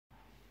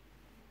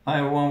Hi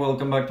everyone,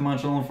 welcome back to my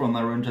channel for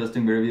another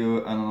interesting beer review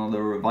and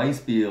another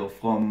Weissbier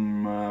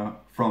from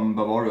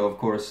Bavaria, of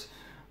course.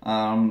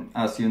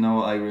 As you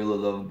know, I really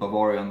love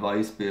Bavarian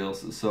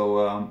Weissbiers,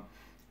 so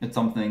it's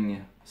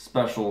something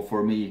special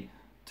for me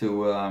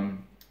to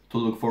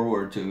look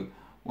forward to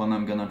when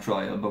I'm gonna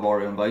try a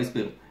Bavarian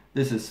Weissbier.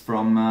 This is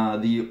from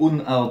the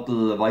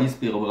Unertl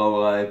Weissbier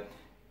Brauerei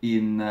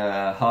in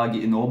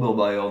Haag in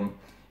Oberbayern,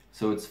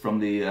 so it's from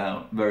the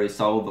very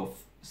south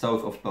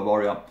of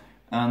Bavaria.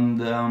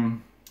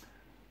 And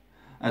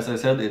as I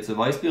said, it's a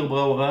Weissbier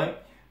Brauerei,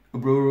 a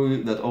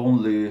brewery that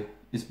only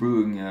is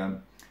brewing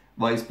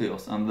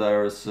Weissbiers, and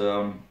there's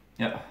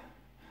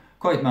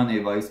quite many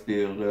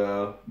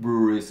Weissbier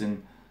breweries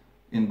in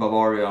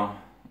Bavaria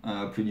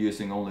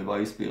producing only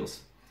Weissbiers.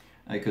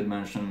 I could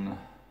mention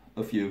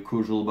a few: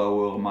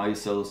 Kugelbauer,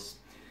 Meisels,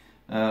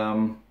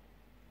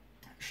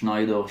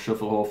 Schneider,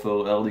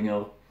 Schöfferhofer,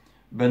 Erdinger,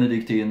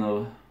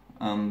 Benediktiner,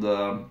 and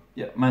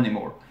many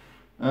more.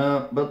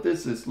 But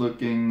this is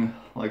looking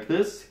like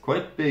this,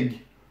 quite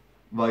big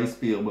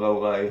Weissbier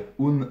Brauerei,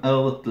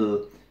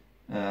 Unertl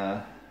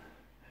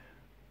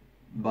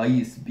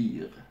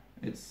Weissbier.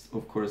 It's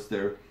of course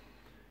their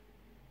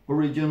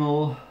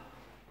original,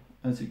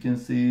 as you can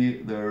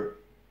see, their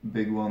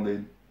big one.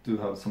 They do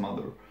have some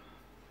other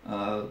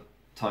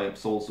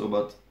types also,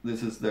 but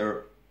this is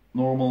their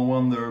normal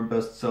one, their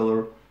best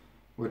seller,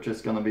 which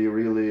is gonna be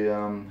really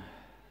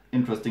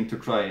interesting to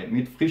try.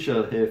 Mit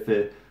frischer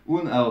Hefe,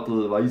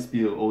 Unertl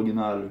Weissbier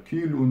Original,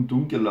 kühl und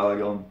dunkel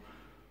lagern.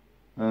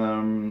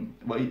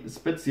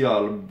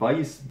 Spezial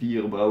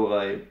Weissbier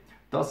Brauerei.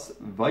 Das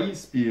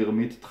Weissbier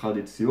mit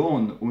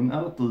Tradition.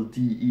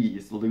 Unertl.de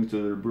is the link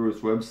to the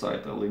brewer's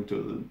website. I'll link to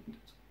it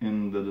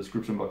in the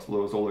description box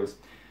below as always.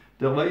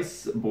 Der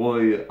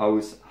Weissbräu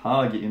aus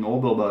Haag in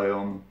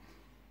Oberbayern.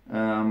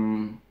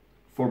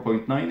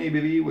 4.9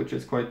 ABV, which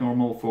is quite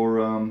normal for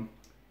a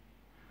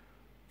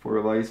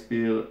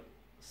Weissbier.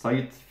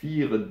 Seit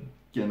 4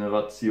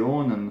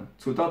 Generationen.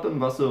 Zutaten: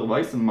 Wasser,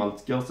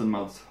 Weizenmalz,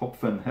 Gerstenmalz,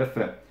 Hopfen,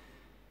 Hefe.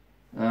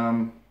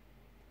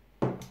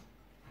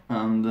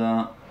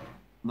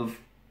 The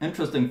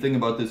interesting thing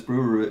about this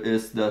brewery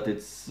is that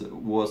it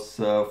was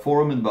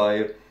formed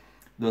by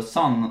the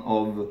son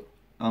of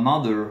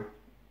another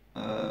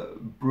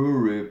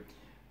brewery,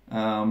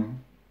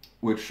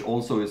 which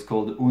also is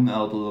called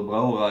Unertl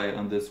Brauerei,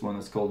 and this one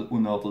is called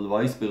Unertl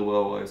Weissbier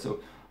Brauerei.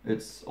 So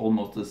it's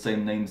almost the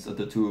same names at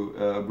the two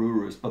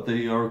breweries, but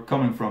they are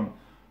coming from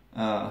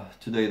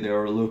today. They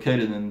are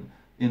located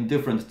in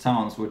different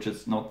towns, which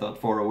is not that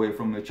far away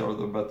from each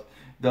other. But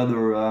the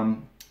other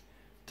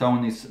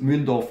town is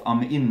Mühldorf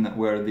am Inn,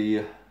 where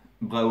the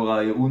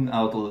Brauerei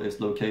Unertl is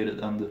located,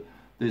 and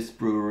this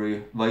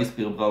brewery,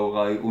 Weissbier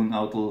Brauerei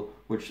Unertl,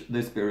 which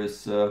this beer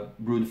is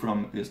brewed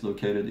from, is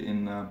located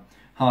in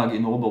Haag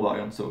in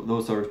Oberbayern. So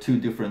those are two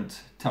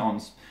different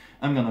towns.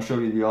 I'm gonna show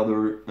you the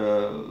other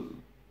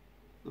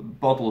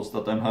bottles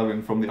that I'm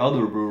having from the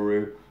other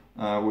brewery,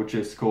 which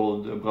is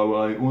called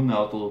Brauerei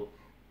Unertl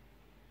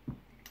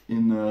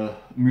in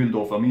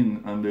Mühldorf am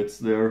Inn, and it's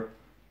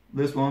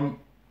this one,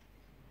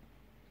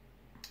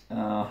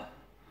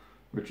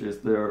 which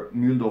is their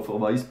Mühldorfer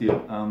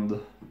Weissbier,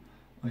 and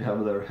I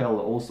have their Hell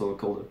also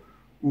called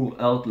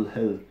Unertl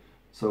Hell.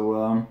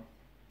 So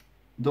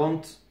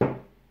don't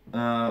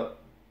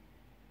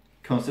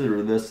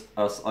consider this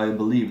as I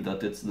believe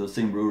that it's the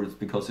same breweries,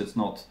 because it's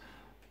not.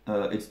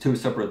 It's two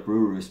separate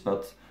breweries,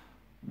 but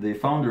the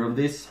founder of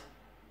this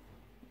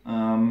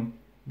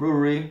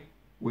brewery,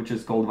 which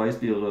is called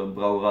Weissbier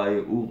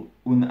Brauerei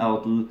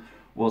Unertl,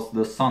 was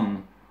the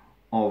son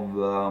of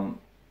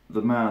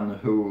the man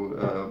who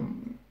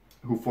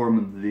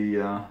formed the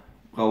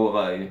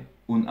Brauerei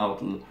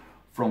Unertl,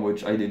 from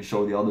which I did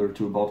show the other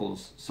two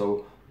bottles.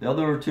 So the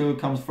other two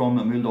comes from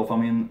Mühldorf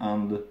am Inn,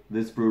 and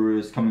this brewery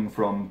is coming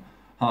from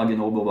Haag in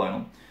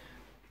Oberbayern.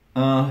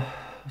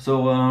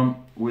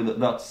 With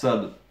that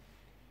said,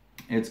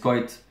 it's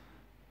quite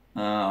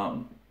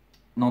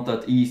not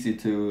that easy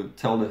to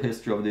tell the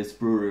history of this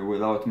brewery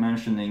without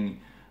mentioning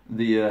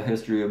the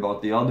history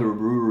about the other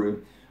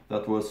brewery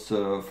that was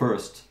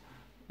first.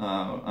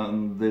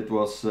 And it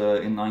was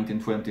in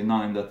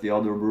 1929 that the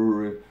other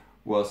brewery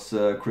was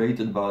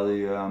created by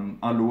the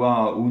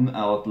Alois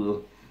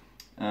Unertl,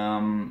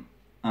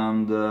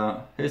 and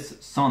his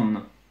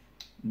son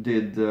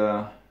did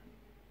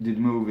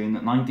move in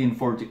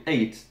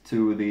 1948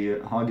 to the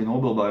Haag in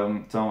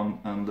Oberbayern town,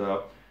 and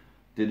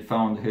did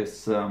found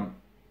his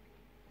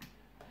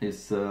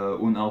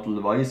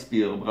Unertl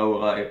Weissbier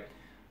Brauerei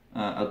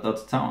at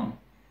that town.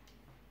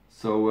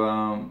 So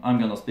I'm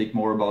gonna speak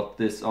more about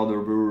this other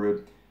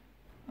brewery,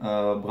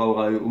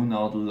 Brauerei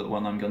Unertl,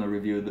 when I'm gonna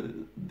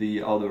review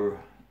the other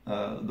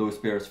those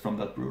beers from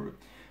that brewery.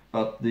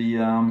 But the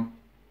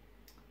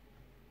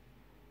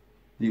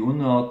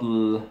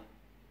Unertl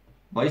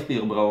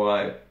Weissbier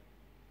Brauerei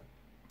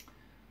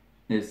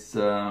is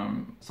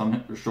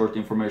some short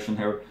information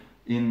here.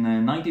 In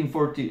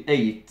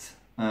 1948,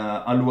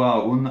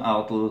 Alois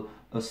Unertl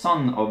a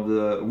son of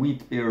the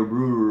Weissbier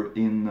brewer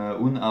in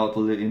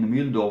Unertl in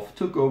Mühldorf,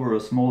 took over a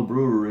small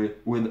brewery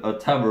with a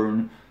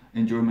tavern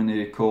in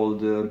Germany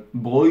called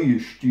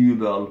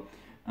Bräustübel.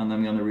 And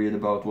I'm going to read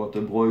about what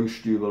a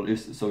Bräustübel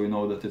is, so you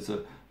know that it's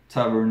a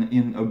tavern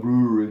in a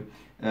brewery.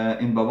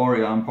 In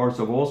Bavaria and parts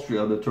of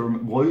Austria, the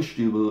term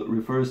Bräustübel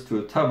refers to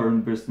a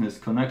tavern business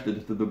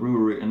connected to the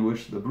brewery in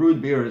which the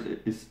brewed beer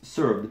is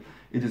served.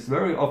 It is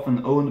very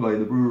often owned by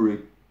the brewery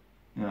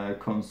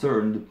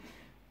concerned.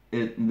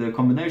 The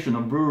combination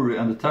of brewery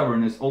and the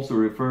tavern is also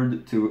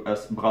referred to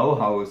as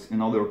Brauhaus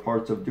in other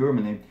parts of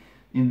Germany.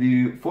 In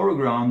the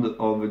foreground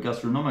of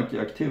gastronomic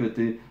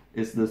activity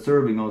is the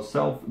serving of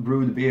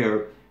self-brewed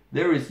beer.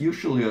 There is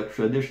usually a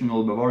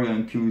traditional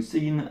Bavarian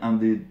cuisine, and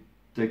the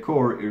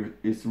decor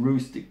is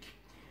rustic.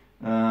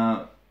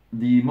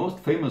 The most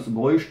famous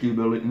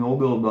Bräustübel in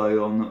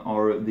Oberbayern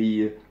are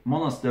the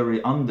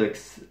monastery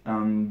Andex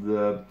and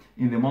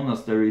in the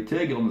monastery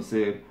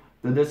Tegernsee.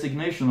 The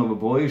designation of a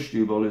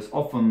Bräustübel is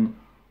often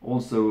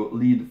also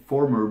lead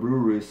former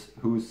breweries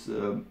whose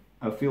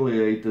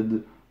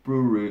affiliated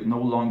brewery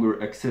no longer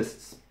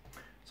exists.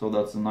 So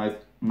that's a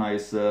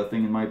nice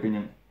thing in my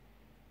opinion.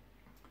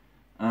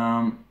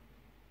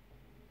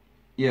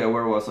 Yeah,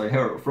 where was I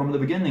here? From the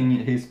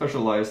beginning he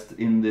specialized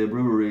in the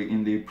brewery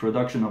in the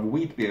production of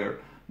wheat beer.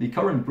 The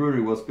current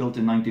brewery was built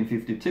in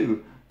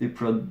 1952.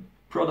 The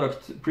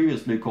product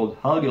previously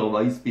called Haag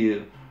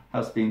Weissbier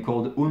has been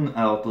called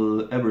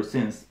Unertl ever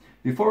since.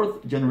 The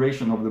fourth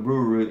generation of the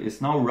brewery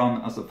is now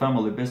run as a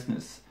family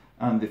business,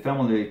 and the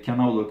family can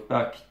now look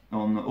back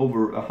on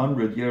over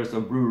 100 years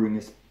of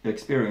brewing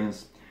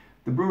experience.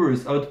 The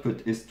brewery's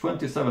output is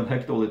 27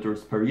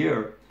 hectoliters per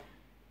year.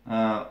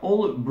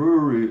 All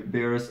brewery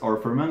beers are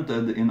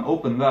fermented in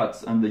open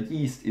vats and the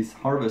yeast is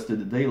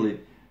harvested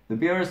daily. The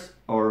beers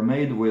are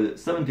made with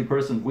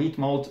 70% wheat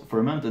malt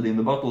fermented in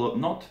the bottle,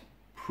 not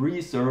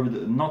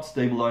preserved, not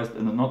stabilized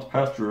and not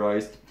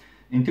pasteurized.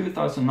 In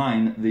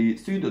 2009, the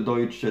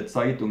Süddeutsche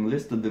Zeitung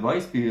listed the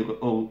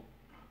Weissbier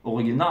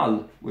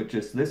Original, which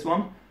is this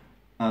one,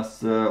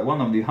 as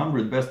one of the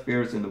 100 best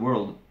beers in the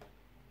world.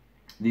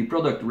 The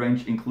product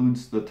range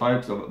includes the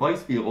types of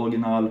Weissbier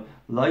Original,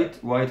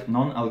 light, white,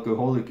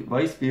 non-alcoholic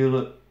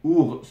Weissbier,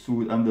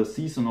 Ursud and the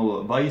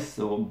seasonal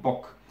Weißer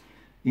Bock.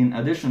 In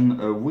addition,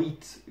 a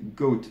wheat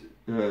goat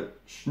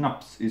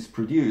schnapps is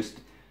produced.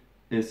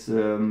 It's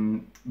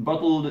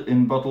bottled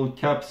in bottle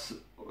caps.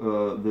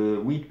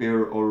 The wheat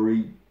beer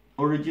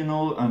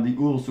original and the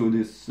Ursud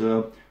is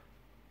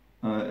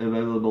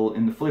available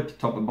in the flip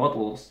top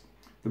bottles.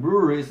 The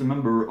brewery is a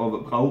member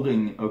of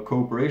Brauring, a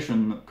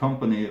cooperation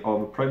company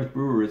of private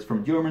breweries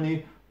from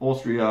Germany,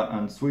 Austria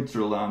and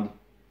Switzerland.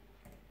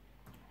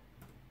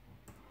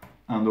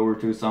 And over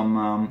to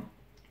some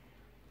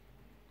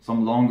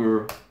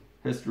longer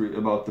history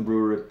about the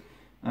brewery.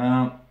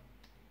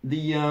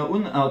 The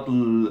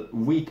Unertl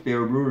wheat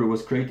beer brewery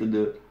was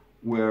created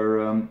where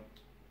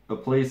a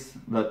place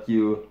that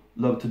you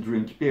love to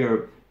drink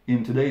beer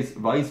in today's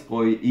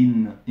Weissbier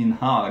in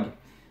Haag.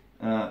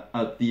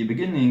 At the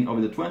beginning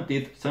of the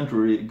 20th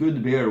century,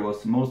 good beer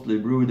was mostly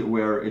brewed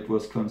where it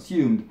was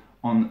consumed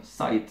on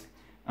site.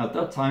 At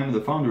that time, the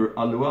founder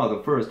Alois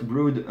I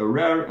brewed a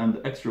rare and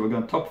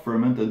extravagant top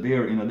fermented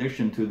beer in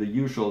addition to the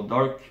usual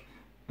dark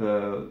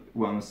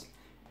ones,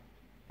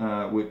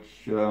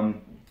 which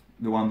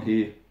the one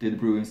he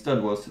did brew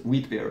instead was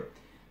wheat beer.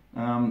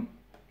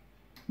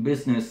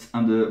 Business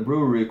and the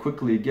brewery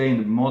quickly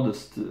gained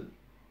modest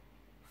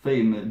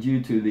fame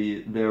due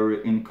to their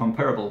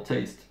incomparable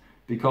taste.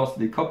 Because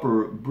the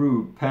copper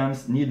brew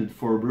pans needed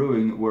for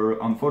brewing were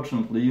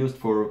unfortunately used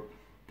for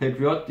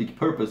patriotic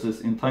purposes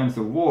in times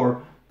of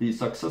war, the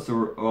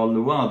successor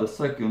Alois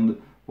II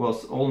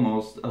was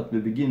almost at the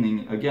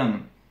beginning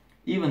again.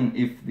 Even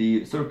if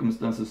the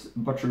circumstances,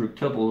 butcher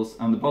kettles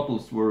and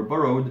bottles were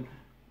borrowed,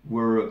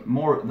 were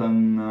more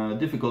than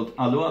difficult,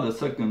 Alois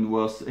II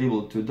was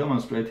able to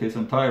demonstrate his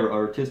entire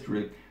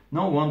artistry.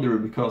 No wonder,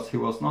 because he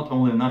was not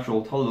only a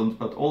natural talent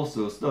but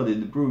also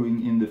studied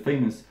brewing in the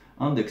famous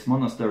Andex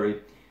monastery.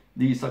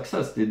 The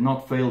success did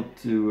not fail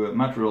to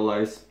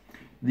materialize.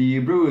 The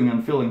brewing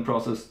and filling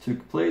process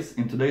took place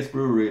in today's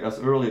brewery as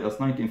early as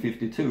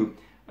 1952,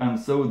 and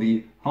so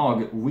the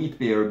Haag wheat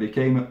beer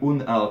became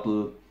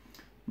Unertl.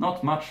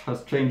 Not much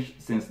has changed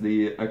since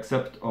the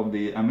accept of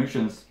the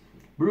emissions.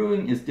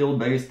 Brewing is still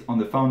based on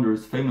the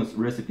founder's famous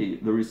recipe.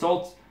 The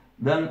result,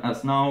 then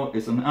as now,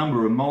 is an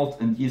amber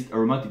malt and yeast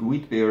aromatic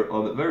wheat beer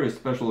of very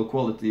special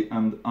quality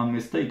and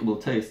unmistakable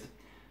taste.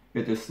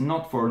 It is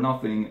not for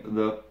nothing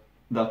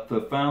that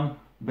the fan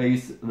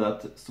base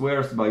that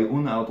swears by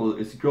Unertl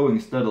is growing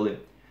steadily.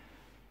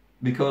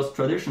 Because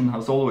tradition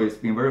has always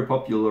been very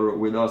popular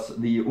with us,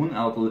 the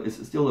Unertl is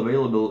still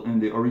available in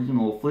the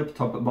original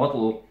flip-top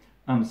bottle,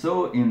 and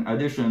so, in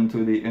addition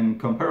to the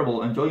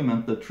incomparable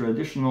enjoyment, the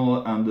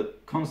traditional and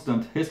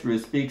constant history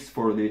speaks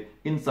for the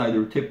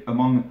insider tip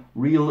among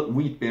real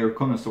wheat beer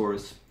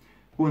connoisseurs.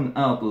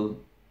 Unertl.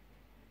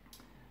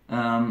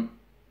 And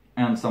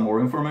some more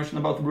information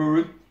about the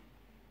brewery.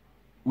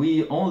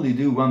 We only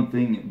do one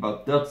thing,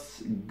 but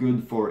that's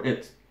good for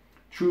it.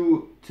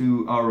 True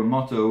to our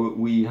motto,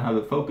 we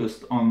have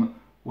focused on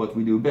what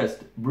we do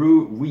best,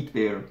 brew wheat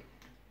beer.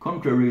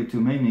 Contrary to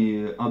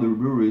many other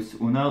breweries,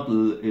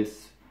 Unertl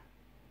is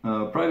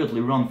a privately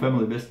run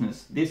family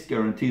business. This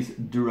guarantees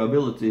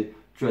durability,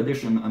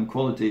 tradition and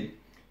quality,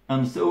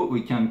 and so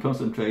we can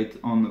concentrate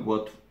on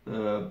what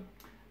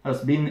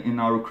has been in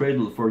our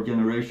cradle for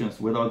generations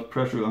without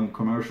pressure on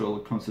commercial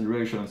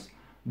considerations,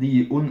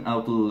 the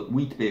Unertl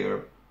wheat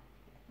beer.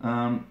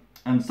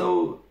 And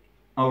so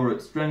our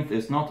strength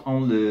is not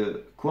only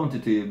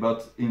quantity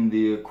but in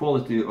the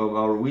quality of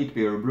our wheat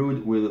beer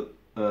brewed with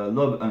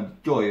love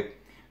and joy.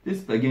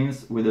 This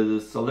begins with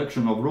a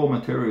selection of raw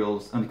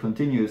materials and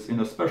continues in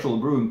a special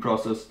brewing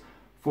process.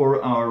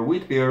 For our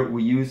wheat beer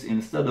we use,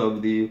 instead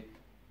of the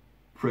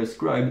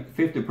prescribed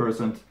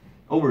 50%,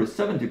 over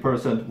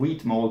 70%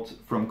 wheat malt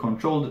from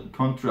controlled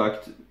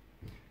contract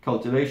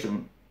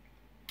cultivation.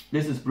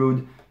 This is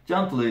brewed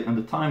gently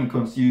and time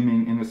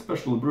consuming in a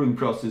special brewing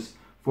process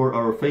for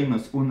our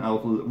famous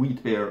Unertl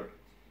wheat beer.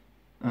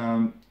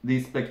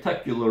 The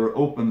spectacular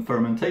open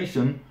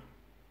fermentation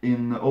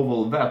in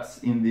oval vats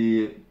in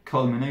the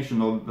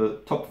culmination of the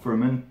top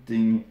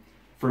fermented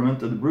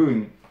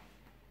brewing.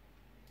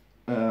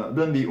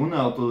 Then the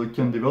Unertl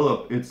can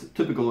develop its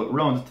typical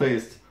round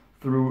taste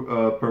through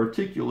a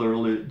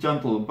particularly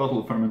gentle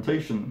bottle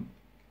fermentation.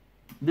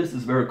 This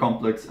is very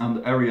complex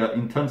and area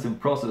intensive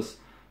process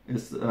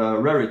is a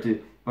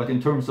rarity, but in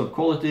terms of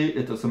quality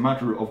it is a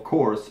matter of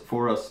course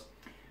for us.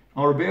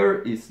 Our beer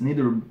is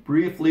neither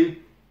briefly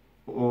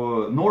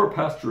nor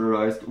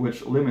pasteurized,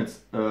 which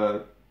limits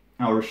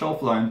our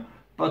shelf line,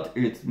 but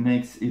it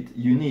makes it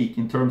unique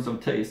in terms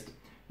of taste.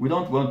 We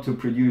don't want to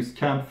produce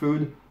canned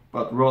food,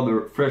 but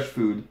rather fresh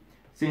food.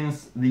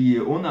 Since the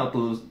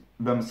Unertls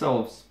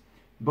themselves,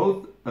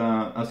 both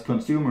as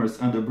consumers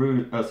and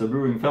as a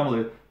brewing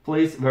family,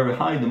 place very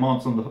high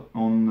demands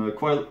on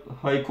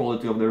high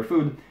quality of their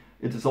food,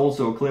 it is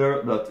also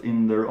clear that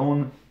in their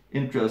own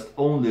interest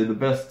only the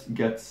best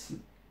gets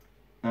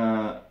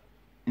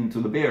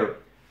into the beer.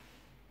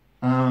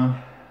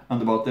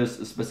 And about this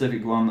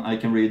specific one I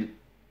can read: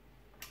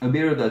 a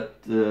beer that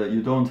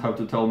you don't have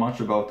to tell much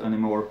about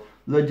anymore,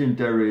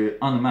 legendary,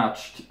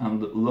 unmatched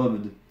and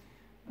loved.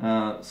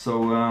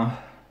 So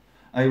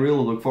I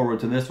really look forward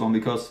to this one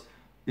because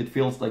it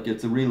feels like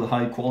it's a real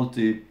high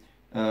quality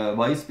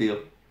Weissbier.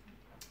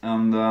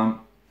 And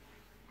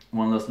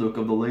one last look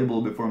of the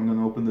label before I'm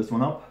gonna open this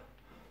one up.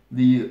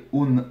 The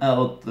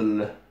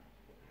Unertl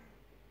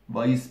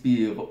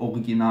Weissbier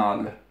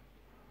Original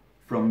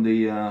from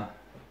the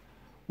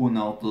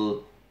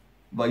Unertl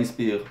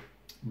Weissbier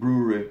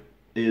brewery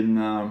in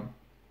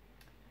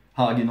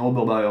Haag in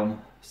Oberbayern,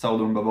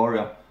 southern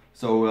Bavaria.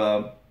 So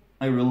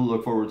I really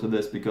look forward to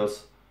this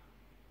because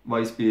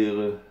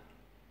Weissbiers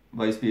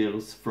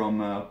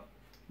from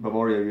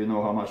Bavaria, you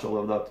know how much I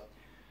love that.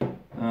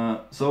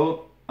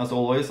 So as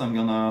always, I'm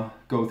gonna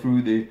go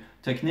through the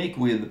technique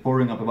with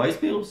pouring up a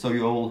Weissbier, so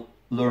you all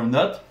learn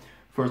that.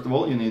 First of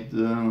all, you need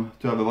to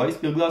have a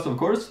Weissbier glass, of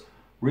course.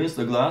 Rinse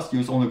the glass,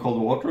 use only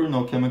cold water,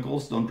 no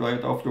chemicals, don't dry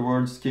it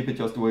afterwards, keep it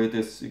just the way it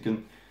is. You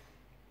can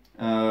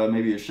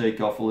maybe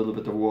shake off a little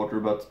bit of water,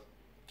 but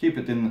keep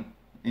it in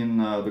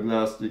the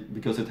glass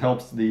because it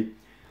helps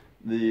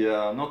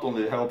not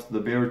only helps the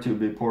beer to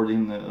be poured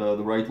in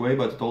the right way,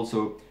 but it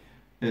also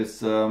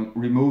is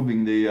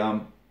removing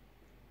the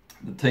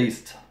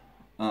taste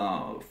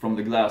from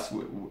the glass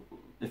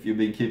if you've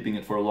been keeping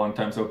it for a long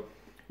time. So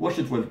wash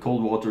it with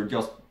cold water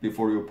just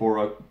before you pour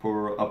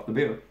up the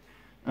beer.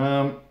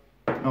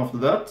 After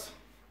that,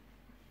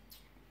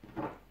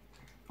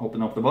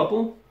 open up the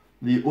bottle,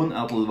 the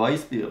Unertl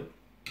Weissbier.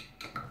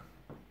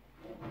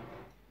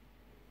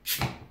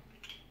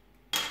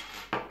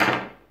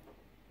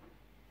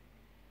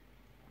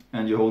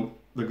 And you hold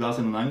the glass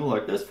in an angle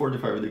like this,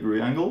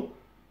 45-degree angle,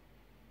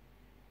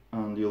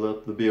 and you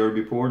let the beer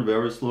be poured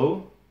very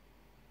slow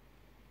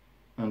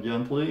and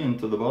gently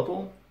into the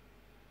bottle.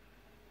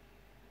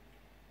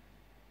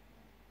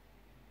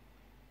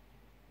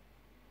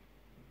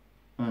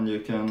 And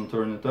you can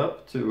turn it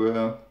up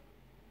to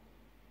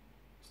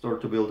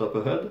start to build up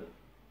a head,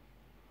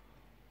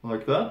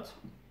 like that.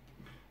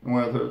 And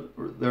when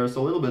there's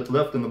a little bit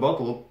left in the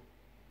bottle,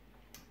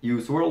 you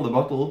swirl the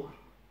bottle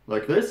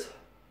like this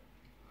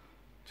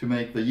to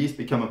make the yeast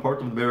become a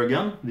part of the beer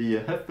again, the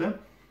Hefe.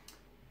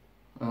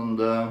 And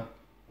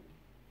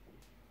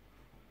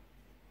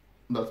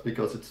that's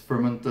because it's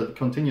fermented,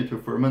 continue to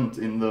ferment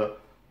in the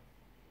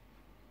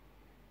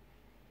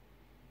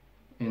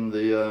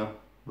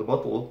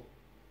bottle.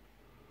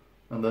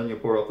 And then you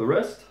pour out the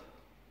rest,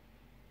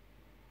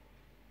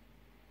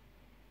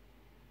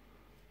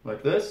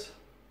 like this.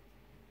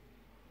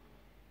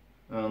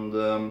 And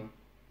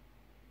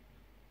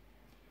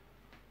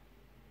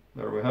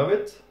there we have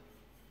it.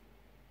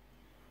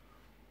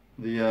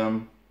 The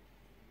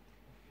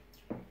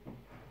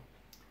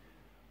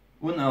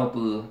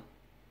Unertl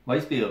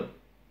Weissbier,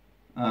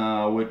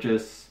 which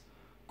is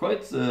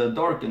quite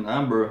dark and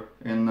amber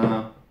in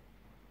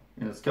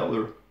its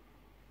color.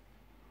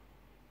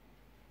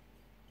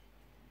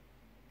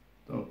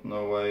 Don't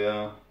know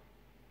why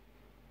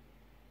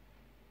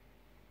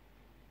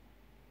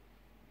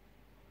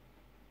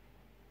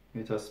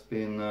it has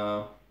been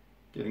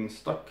getting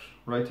stuck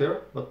right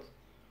here, but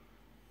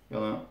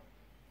gonna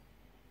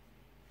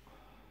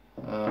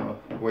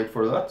wait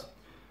for that.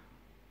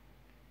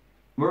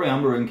 Very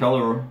amber in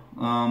color.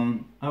 I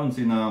haven't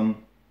seen a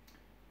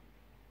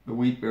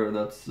wheat beer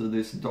that's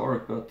this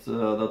dark, but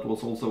that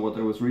was also what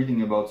I was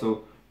reading about,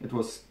 so it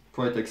was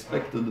quite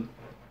expected.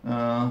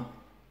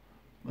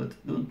 But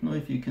don't know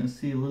if you can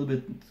see a little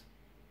bit,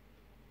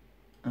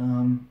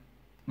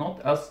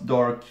 not as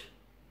dark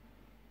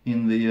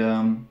in the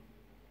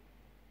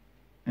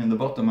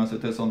bottom as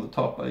it is on the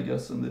top, I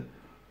guess, and the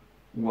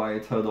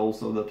white head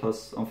also that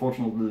has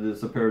unfortunately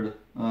disappeared.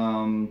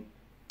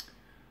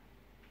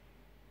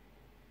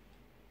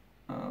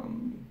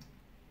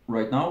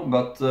 Right now,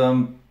 but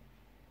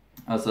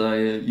as I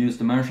used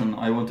to mention,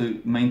 I want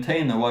to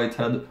maintain a white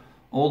head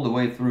all the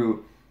way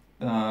through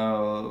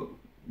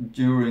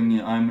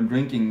during I'm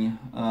drinking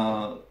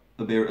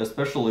the beer,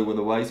 especially with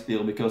the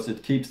Weissbier, because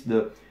it keeps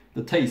the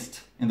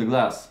taste in the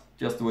glass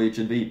just the way it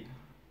should be,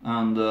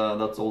 and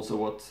that's also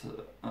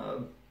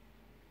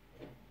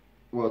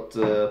what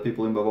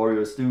people in Bavaria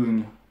is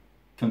doing,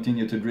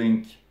 continue to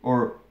drink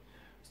or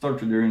start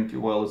to drink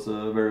while it's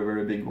a very,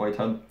 very big white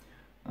head,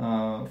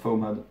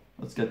 foam head.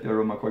 Let's get the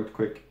aroma quite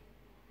quick.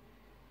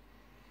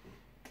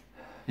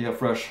 Yeah,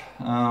 fresh.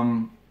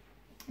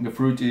 The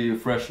fruity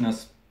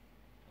freshness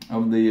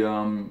of the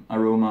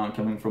aroma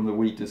coming from the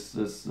wheat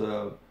is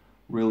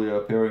really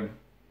appearing.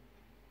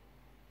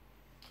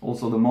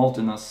 Also the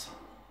maltiness,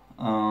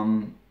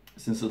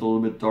 since it's a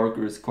little bit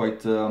darker, is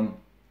quite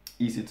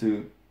easy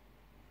to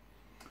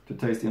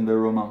taste in the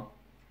aroma.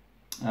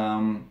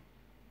 Yeah,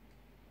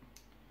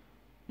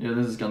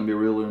 this is gonna be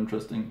really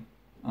interesting,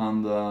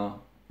 and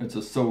it's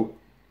just so.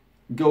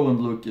 Go and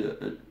look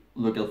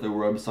at the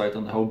website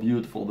and how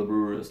beautiful the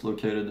brewery is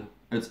located.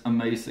 It's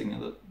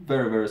amazing,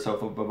 very, very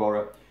south of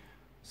Bavaria.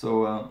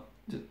 So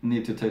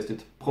need to taste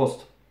it.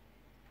 Prost!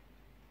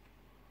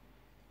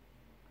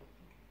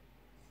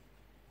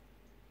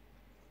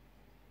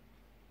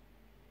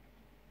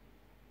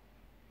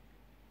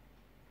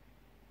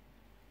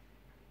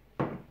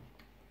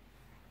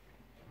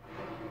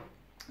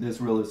 This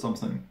is really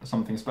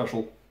something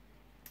special.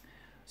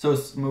 So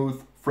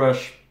smooth,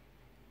 fresh.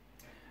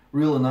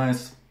 Really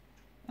nice,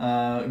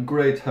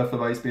 great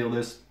Hefeweißbier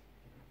this.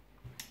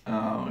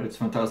 It's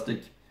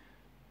fantastic,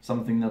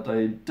 something that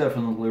I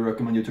definitely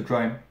recommend you to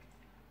try.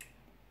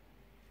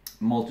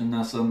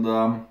 Maltiness and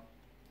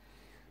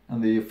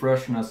the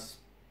freshness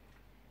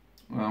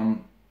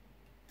from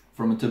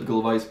a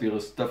typical Weissbier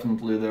is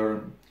definitely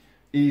there.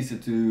 Easy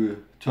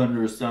to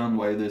understand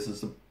why this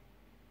is the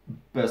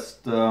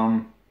best,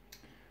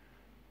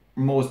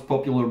 most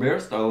popular beer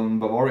style in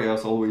Bavaria,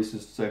 as I always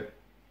used to say.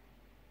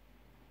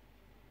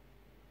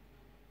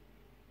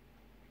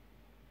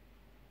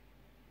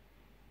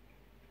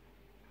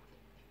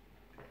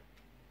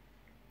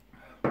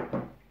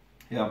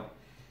 Yeah,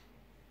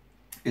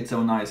 it's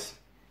so nice.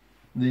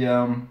 The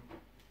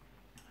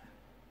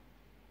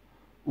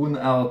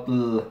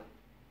Unertl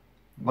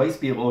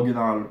Weissbier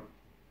Original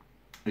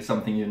is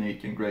something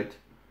unique and great.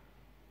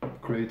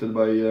 Created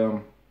by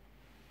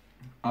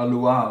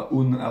Alois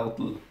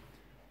Unertl.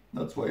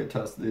 That's why it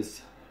has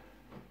this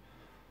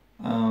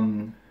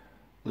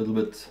little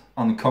bit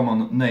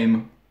uncommon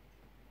name.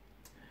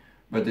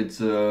 But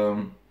it's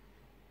a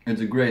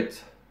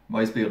great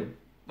Weissbier.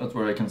 That's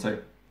what I can say.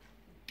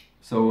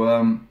 So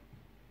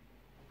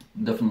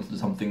definitely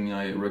something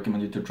I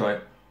recommend you to try.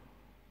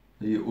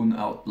 The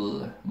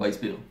Unertl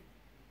Weissbier.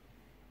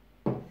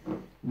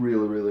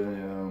 Really, really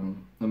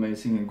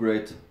amazing and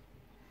great.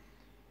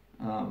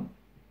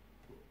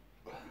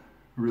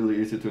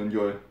 Really easy to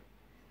enjoy.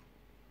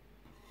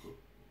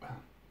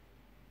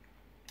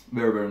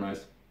 Very, very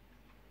nice.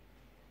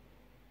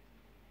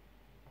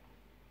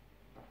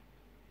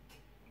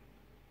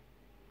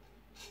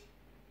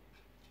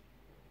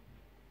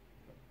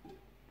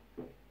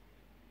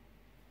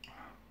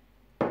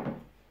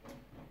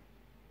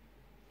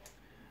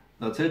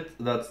 That's it.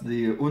 That's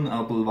the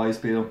Unertl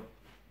Weissbier.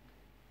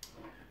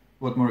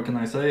 What more can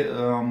I say,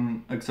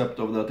 except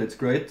of that it's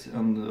great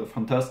and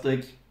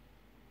fantastic.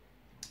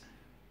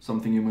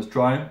 Something you must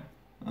try.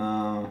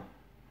 Go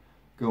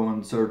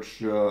and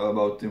search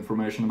about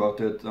information about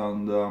it,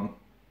 and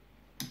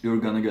you're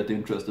gonna get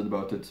interested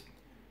about it,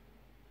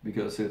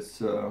 because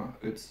it's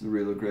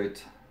really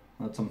great.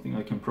 That's something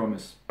I can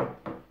promise.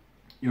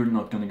 You're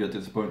not gonna get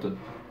disappointed.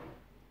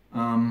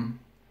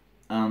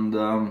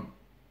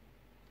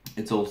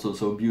 It's also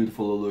so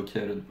beautifully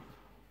located.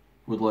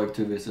 Would like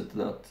to visit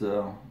that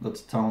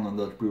town and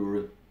that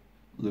brewery.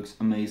 Looks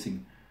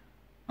amazing.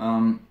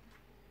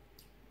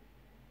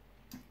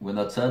 With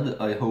that said,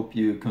 I hope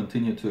you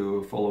continue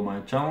to follow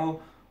my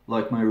channel,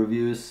 like my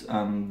reviews,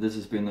 and this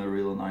has been a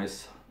really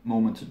nice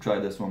moment to try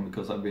this one,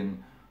 because I've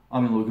been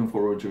looking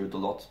forward to it a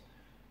lot.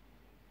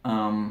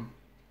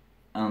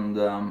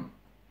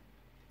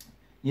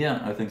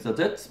 Yeah, I think that's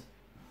it.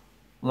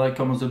 Like,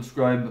 comment,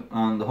 subscribe,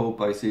 and hope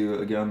I see you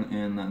again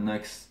in the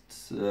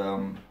next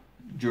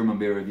German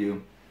beer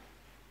review.